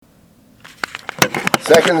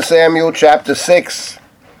2 Samuel chapter 6.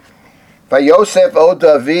 Vayosef o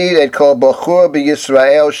David et kol bachur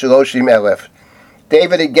b'Yisrael shloshim elef.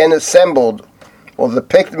 David again assembled all the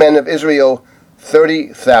picked men of Israel,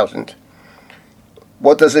 30,000.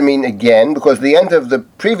 What does it mean again? Because at the end of the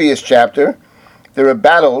previous chapter, there are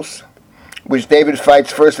battles which David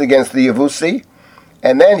fights first against the Yevusi,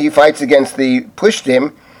 and then he fights against the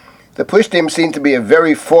Plishtim. The Plishtim seem to be a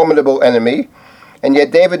very formidable enemy, and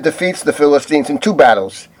yet David defeats the Philistines in two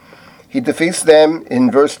battles. He defeats them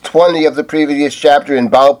in verse 20 of the previous chapter in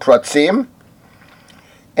Baal Pratzim,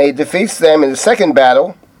 and he defeats them in the second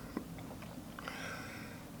battle,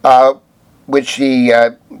 which he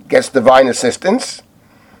gets divine assistance.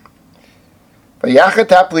 In the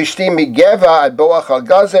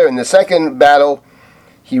second battle,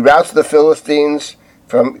 he routs the Philistines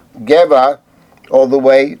from Geba all the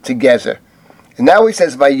way to Gezer. And now he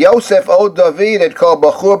says, Vayosef o David et kol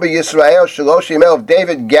bachur b'Yisrael shloshim elef.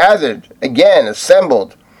 David gathered, again,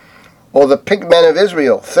 assembled, all the picked men of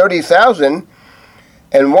Israel, 30,000,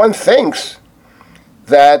 and one thinks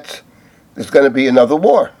that there's going to be another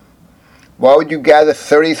war. Why would you gather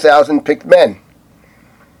 30,000 picked men?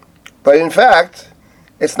 But in fact,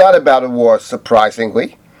 it's not about a war,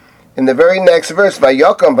 surprisingly. In the very next verse,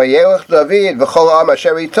 Vayokam vayelech David v'chol am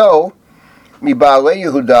asher ito mibaalei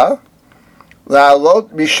Yehuda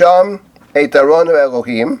la'alot bisham et aronu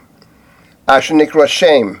Elohim asher nikra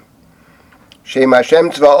Shem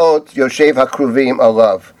Hashem tzvaot yoshev hakruvim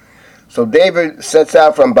alav. So David sets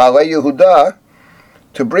out from Baalei Yehuda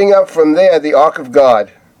to bring up from there the Ark of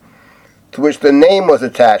God, to which the name was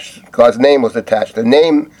attached, God's name was attached, the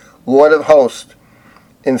name Lord of Hosts,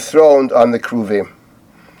 enthroned on the Kruvim.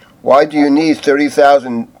 Why do you need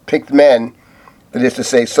 30,000 picked men, that is to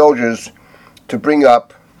say soldiers, to bring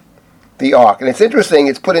up the ark? And it's interesting,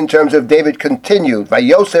 it's put in terms of David continued,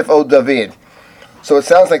 Vayosef o David. So it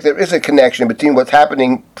sounds like there is a connection between what's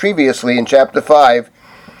happening previously in chapter 5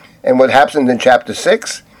 and what happens in chapter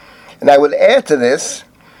 6. And I would add to this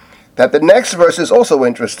that the next verse is also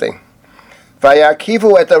interesting.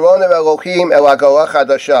 Vayakivu et aron Elohim el hagalah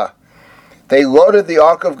chadasha. They loaded the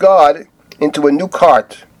ark of God into a new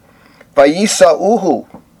cart. Vayisa'uhu.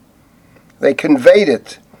 They conveyed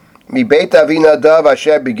it. Mi beit Avinadav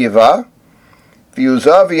asher b'giva.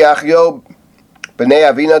 V'yuzav v'yachyo b'nei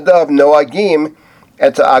Avinadav noagim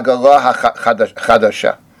et ha'agalah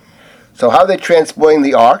chadasha. So how are they transporting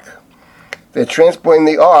the ark? They're transporting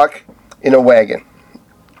the ark in a wagon.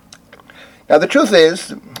 Now the truth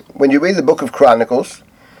is, when you read the book of Chronicles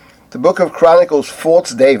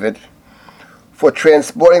faults David for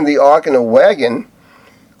transporting the ark in a wagon,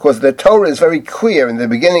 because the Torah is very clear in the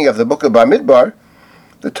beginning of the book of Bamidbar.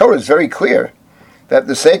 The Torah is very clear that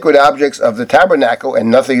the sacred objects of the tabernacle, and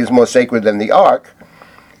nothing is more sacred than the ark,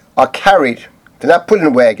 are carried. They're not put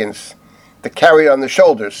in wagons. They're carried on the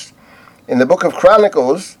shoulders. In the book of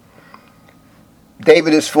Chronicles,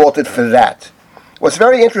 David is faulted for that. What's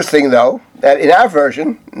very interesting, though, that in our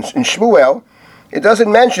version, in Shmuel, it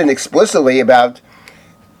doesn't mention explicitly about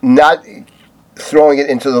not throwing it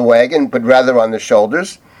into the wagon, but rather on the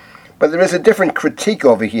shoulders. But there is a different critique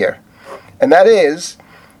over here. And that is,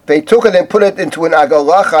 they took it and put it into an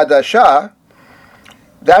agalah chadasha.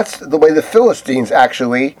 That's the way the Philistines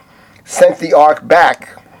actually sent the ark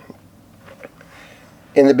back.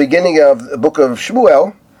 In the beginning of the book of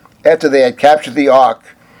Shmuel, after they had captured the ark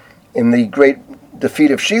in the great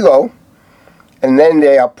defeat of Shiloh, and then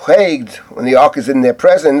they are plagued when the ark is in their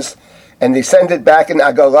presence, and they send it back in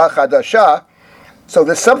agalah chadasha. So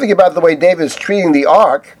there's something about the way David is treating the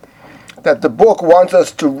ark that the book wants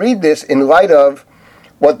us to read this in light of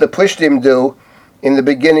what the Plishtim do in the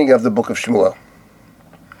beginning of the book of Shmuel.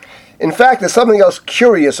 In fact, there's something else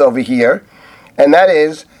curious over here, and that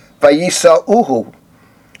is Vayisa'uhu.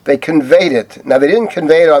 They conveyed it. Now, they didn't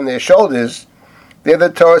convey it on their shoulders. There the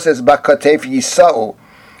Torah says Bakatef Yisa'u,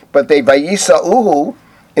 but they Vayisa'uhu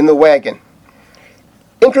in the wagon.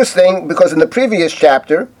 Interesting, because in the previous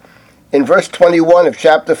chapter, in verse 21 of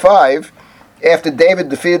chapter 5, after David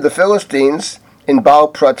defeated the Philistines in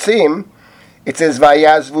Baal Pratzim, it says,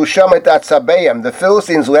 Vayazvu shamet atzabeim. The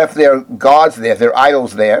Philistines left their gods there, their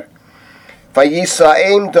idols there.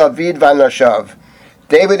 Vayisa'im David vanashav.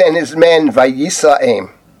 David and his men,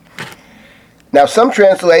 Vayisa'im. Now some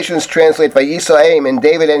translations translate Vayisa'im, and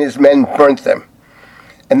David and his men burnt them.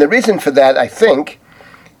 And the reason for that, I think,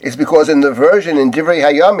 is because in the version in Divrei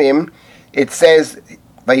Hayamim, it says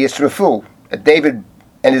Vayisrafu, that David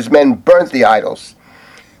and his men burnt the idols.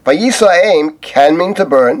 Vayisa'im can mean to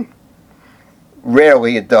burn.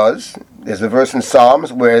 Rarely it does. There's a verse in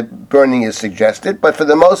Psalms where burning is suggested, but for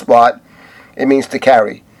the most part, it means to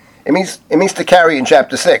carry. It means to carry in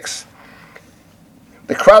chapter 6.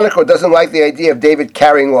 The chronicler doesn't like the idea of David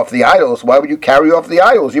carrying off the idols. Why would you carry off the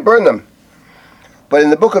idols? You burn them. But in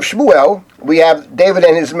the book of Shmuel, we have David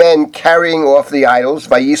and his men carrying off the idols,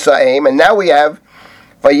 Vayisa'im, and now we have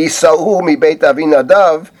Vayisa'u mi Beit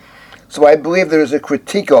Avinadav. So I believe there is a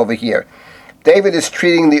critique over here. David is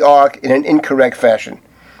treating the ark in an incorrect fashion.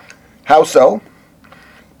 How so?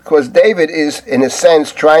 Because David is, in a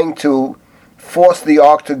sense, trying to force the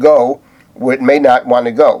ark to go where it may not want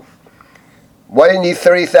to go. Why do you need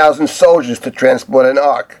 30,000 soldiers to transport an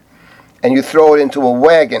ark? And you throw it into a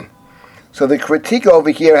wagon. So the critique over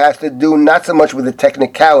here has to do not so much with the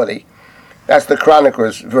technicality. That's the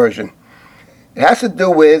chronicler's version. It has to do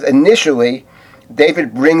with, initially,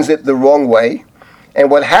 David brings it the wrong way. And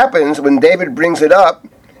what happens when David brings it up,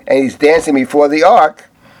 and he's dancing before the ark,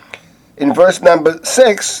 in verse number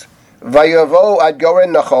 6, Vayavo ad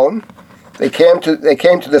Goren Nachon, they came to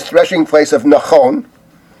the threshing place of Nachon,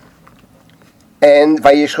 and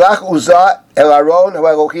Vayishlach Uzzah el Aron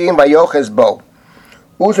Elohim Vayochez bo.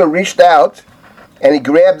 Uzzah reached out and he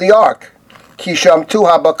grabbed the ark. Kisham tu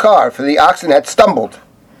habakar, for the oxen had stumbled.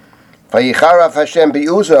 Vayicharaf Hashem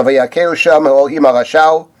bi'Uzzah vayakeu sham Elohim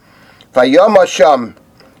arashau. Vayom Hashem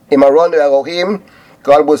im Aron Elohim.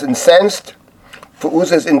 God was incensed for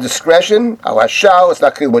Uzzah's indiscretion. Arashau, it's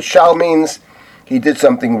not clear what shau means. He did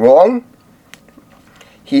something wrong.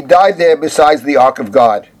 He died there beside the ark of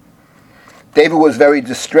God. David was very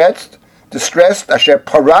distressed. Asher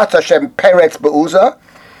parat Hashem peretz be'Uzzah.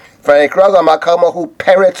 Vayikra la'makamahu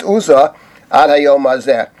peretz Uzzah ad hayom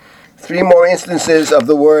hazeh. 3 more instances of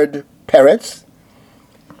the word peretz.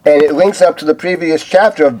 And it links up to the previous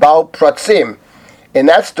chapter of Baal Pratzim. In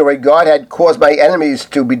that story, God had caused my enemies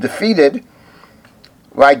to be defeated,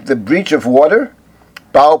 like the breach of water,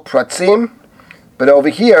 Baal Pratzim. But over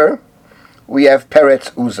here, we have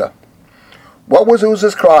Peretz Uzzah. What was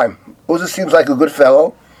Uzzah's crime? Uzzah seems like a good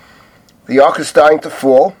fellow. The ark is starting to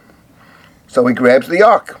fall, so he grabs the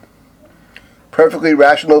ark. Perfectly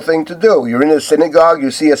rational thing to do. You're in a synagogue,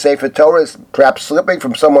 you see a Sefer Torah perhaps slipping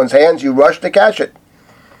from someone's hands, you rush to catch it.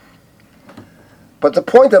 But the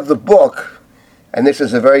point of the book, and this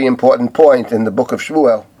is a very important point in the book of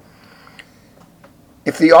Shmuel,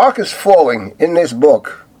 if the ark is falling in this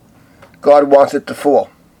book, God wants it to fall.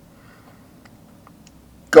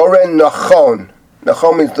 Goren Nachon.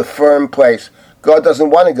 Nachon means the firm place. God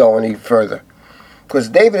doesn't want to go any further. Because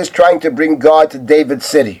David is trying to bring God to David's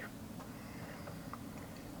city.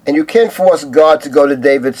 And you can't force God to go to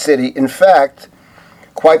David's city. In fact,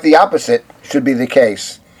 quite the opposite should be the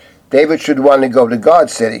case. David should want to go to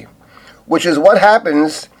God's city, which is what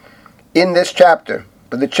happens in this chapter.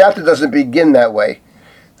 But the chapter doesn't begin that way.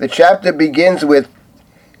 The chapter begins with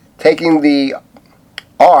taking the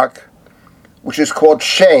ark, which is called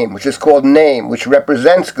Shem, which is called name, which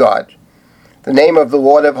represents God. The name of the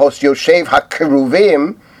Lord of hosts, Yoshev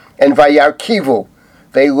HaKeruvim, and Vayarkivu.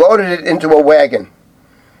 They loaded it into a wagon.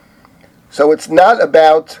 So it's not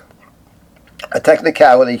about a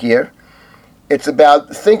technicality here. It's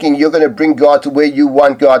about thinking you're going to bring God to where you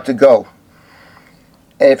want God to go.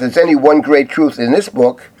 And if there's any one great truth in this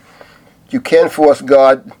book, you can't force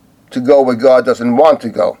God to go where God doesn't want to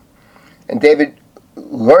go. And David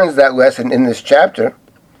learns that lesson in this chapter,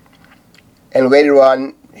 and later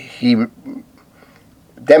on he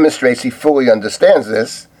demonstrates he fully understands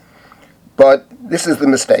this, but this is the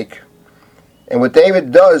mistake. And what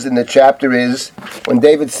David does in the chapter is, when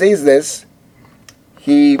David sees this,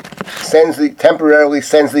 he temporarily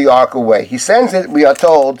sends the ark away. He sends it, we are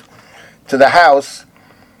told, to the house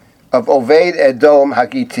of Oved Edom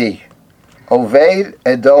Hagiti. Oved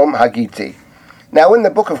Edom Hagiti. Now in the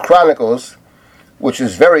book of Chronicles, which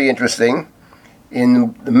is very interesting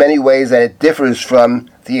in the many ways that it differs from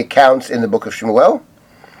the accounts in the book of Shmuel,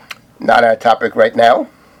 not our topic right now.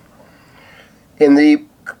 In the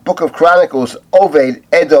book of Chronicles, Oved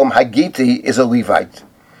Edom Hagiti is a Levite.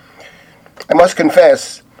 I must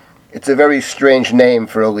confess, it's a very strange name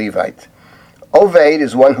for a Levite. Oved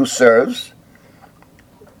is one who serves.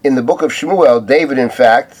 In the book of Shmuel, David, in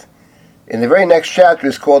fact, in the very next chapter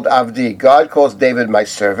is called Avdi. God calls David my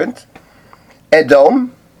servant.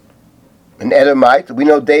 Edom, an Edomite. We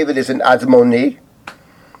know David is an Admoni,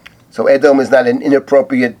 so Edom is not an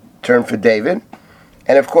inappropriate term for David.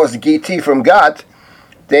 And of course, Giti from Gat.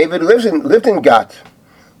 David lived in Gat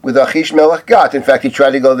with Achish Melech Gat. In fact, he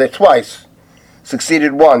tried to go there twice,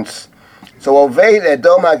 succeeded once. So Oved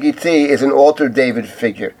Edom Hagiti is an altered David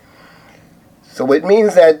figure. So it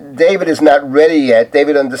means that David is not ready yet.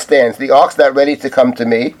 David understands the ark's not ready to come to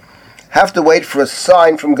me. Have to wait for a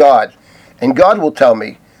sign from God. And God will tell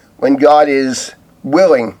me when God is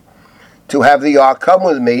willing to have the ark come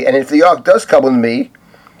with me. And if the ark does come with me,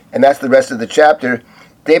 and that's the rest of the chapter,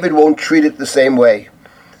 David won't treat it the same way.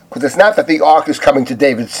 Because it's not that the ark is coming to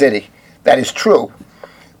David's city. That is true.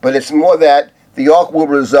 But it's more that the ark will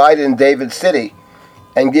reside in David's city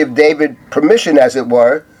and give David permission, as it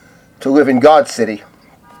were, to live in God's city.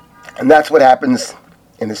 And that's what happens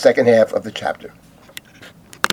in the second half of the chapter.